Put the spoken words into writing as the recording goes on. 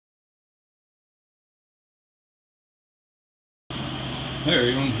Hey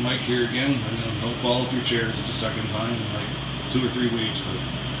everyone, Mike here again. I know, don't fall off your chairs. It's the second time in like 2 or 3 weeks, but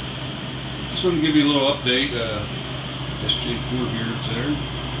just want to give you a little update. SJ Core Beard's there.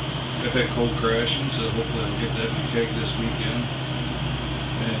 Got that cold crashing, so hopefully I'll get that in the keg this weekend.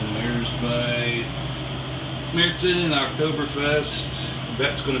 And there's my Meritzen Oktoberfest.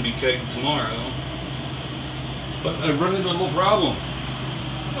 That's going to be kegged tomorrow. But I've run into a little problem.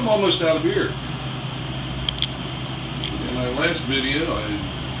 I'm almost out of beer. In my last video, I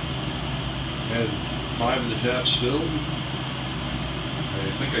had 5 of the taps filled.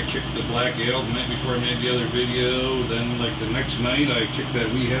 I think I kicked the black ale the night before I made the other video. Then, like the next night, I kicked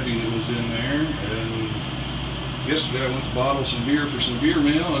that wee heavy that was in there. And yesterday, I went to bottle some beer for some beer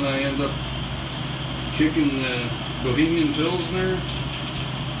mail, and I ended up kicking the Bohemian Pilsner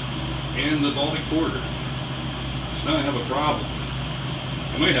and the Baltic Porter. So now I have a problem.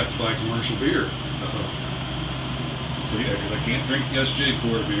 I might have to buy commercial beer. So yeah, because I can't drink the SJ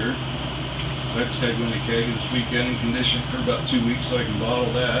Core beer. So I have to keg in the keg this weekend and condition for about 2 weeks so I can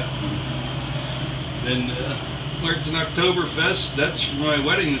bottle that. And Meritzen Oktoberfest, that's for my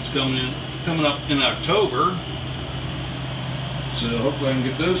wedding that's coming up in October. So hopefully I can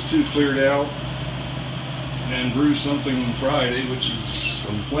get those 2 cleared out and brew something on Friday, which is,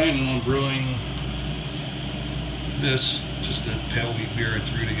 I'm planning on brewing this, just a pale wheat beer I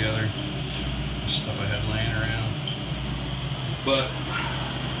threw together. Stuff I had laying around. But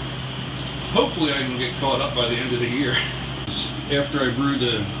hopefully I can get caught up by the end of the year. After I brew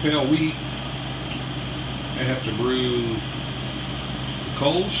the pale wheat, I have to brew the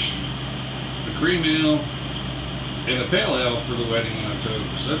Kolsch, the cream ale, and the pale ale for the wedding in October.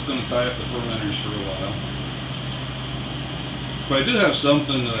 So that's going to tie up the fermenters for a while. But I do have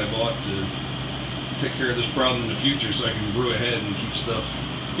something that I bought to take care of this problem in the future so I can brew ahead and keep stuff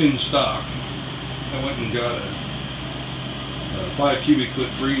in stock. I went and got a 5 cubic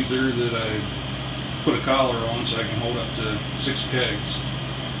foot freezer that I put a collar on so I can hold up to 6 kegs.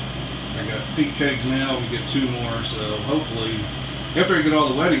 I got 8 kegs now, we get 2 more, so hopefully after I get all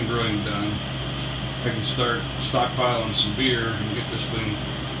the wedding brewing done, I can start stockpiling some beer and get this thing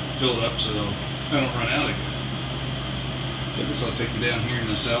filled up so I don't run out again. So I guess I'll take you down here in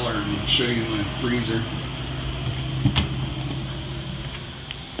the cellar and show you my freezer.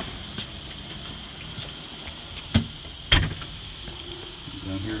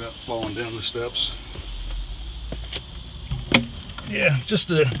 Down here, up falling down the steps. Yeah, just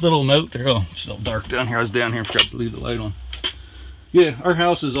a little note there. Oh, it's still dark down here. I was down here and forgot to leave the light on. Yeah, our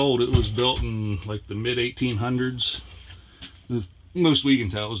house is old. It was built in like the mid 1800s. The most we can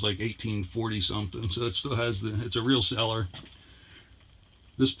tell was like 1840 something. So it still has it's a real cellar.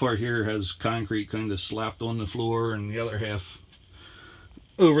 This part here has concrete kind of slapped on the floor, and the other half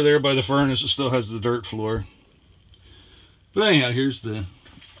over there by the furnace, it still has the dirt floor. But anyhow, here's the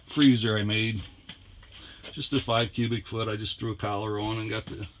freezer I made. Just a 5 cubic foot. I just threw a collar on and got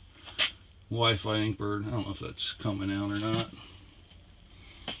the Wi-Fi Inkbird. I don't know if that's coming out or not.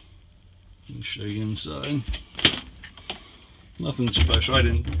 Let me show you inside. Nothing special. I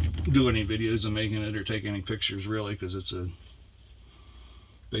didn't do any videos of making it or take any pictures really, because it's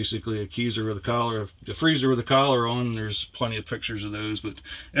basically a keezer with a collar, a freezer with a collar on. There's plenty of pictures of those, but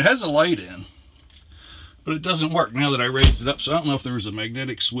it has a light in. But it doesn't work now that I raised it up, so I don't know if there was a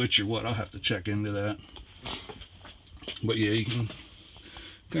magnetic switch or what. I'll have to check into that. But yeah, you can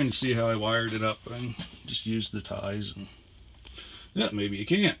kind of see how I wired it up. I just used the ties, and yeah, maybe you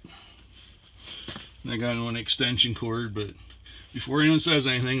can't. And I got an extension cord, but before anyone says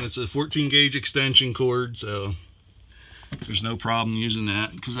anything, that's a 14 gauge extension cord, so there's no problem using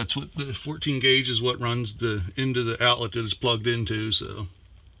that, because that's what the 14 gauge is, what runs into the outlet that it's plugged into. So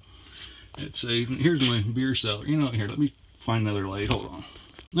it's safe. Here's my beer cellar. You know, here, let me find another light. Hold on.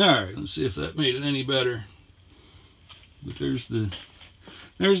 All right, let's see if that made it any better. But there's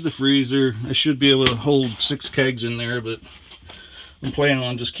the freezer. I should be able to hold 6 kegs in there, but I'm planning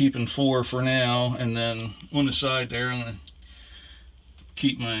on just keeping 4 for now. And then on the side there, I'm gonna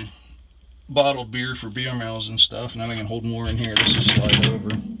keep my bottled beer for beer mails and stuff, and then I can hold more in here. This will slide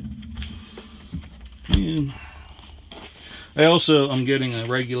over. And I'm getting a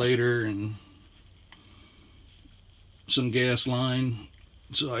regulator and some gas line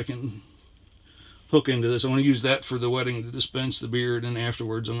so I can hook into this. I want to use that for the wedding to dispense the beer, and then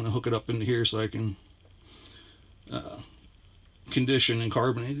afterwards I'm going to hook it up into here so I can condition and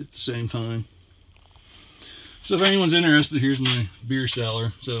carbonate at the same time. So if anyone's interested, here's my beer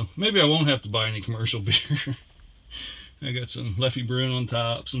cellar. So maybe I won't have to buy any commercial beer. I got some Leffy Brewing on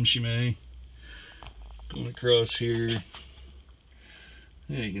top, some Chimay going across here.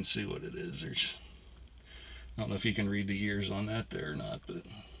 Yeah, you can see what it is. There's I don't know if you can read the years on that there or not, but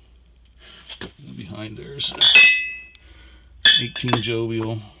behind there's 18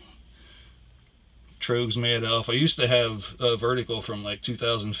 Jovial. Trogs Madoff. I used to have a vertical from like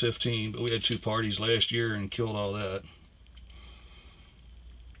 2015, but we had 2 parties last year and killed all that.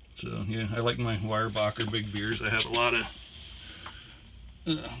 So yeah, I like my Weyerbacher big beers. I have a lot of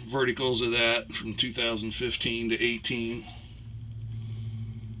verticals of that from 2015 to 18.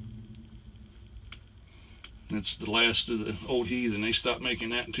 That's the last of the Old Heathen. They stopped making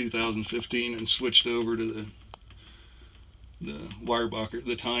that in 2015 and switched over to the Weyerbacher,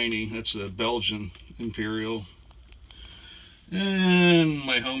 the Tiny. That's a Belgian Imperial. And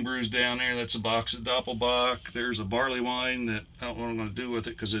my homebrew's down there. That's a box of Doppelbock. There's a barley wine that I don't know what I'm going to do with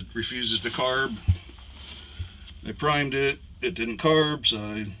it because it refuses to carb. I primed it. It didn't carb, so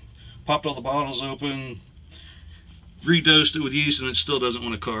I popped all the bottles open, redosed it with yeast, and it still doesn't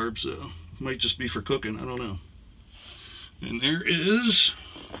want to carb, so it might just be for cooking. I don't know. And there is,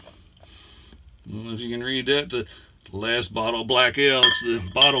 I don't know if you can read that, the last bottle of black ale. It's the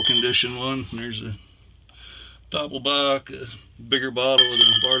bottle condition one. And there's a Doppelbock, a bigger bottle of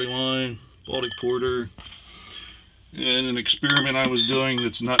the barley wine, Baltic Porter, and an experiment I was doing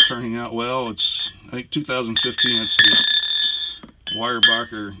that's not turning out well. It's, I think 2015, it's the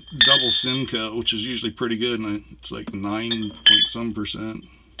Weyerbacher Double Simcoe, which is usually pretty good, and it's like 9-point-some%.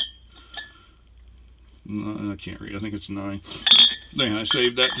 No, I can't read. I think it's 9. Then I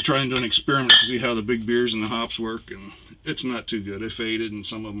saved that to try and do an experiment to see how the big beers and the hops work, and it's not too good. They faded, and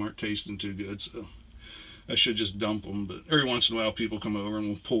some of them aren't tasting too good, so I should just dump them. But every once in a while, people come over and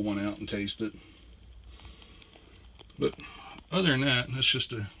we'll pull one out and taste it. But other than that, that's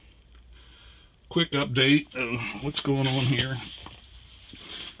just a quick update of what's going on here.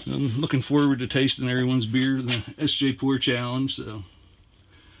 I'm looking forward to tasting everyone's beer, the SJ Pour Challenge. So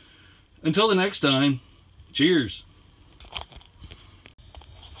until the next time, cheers.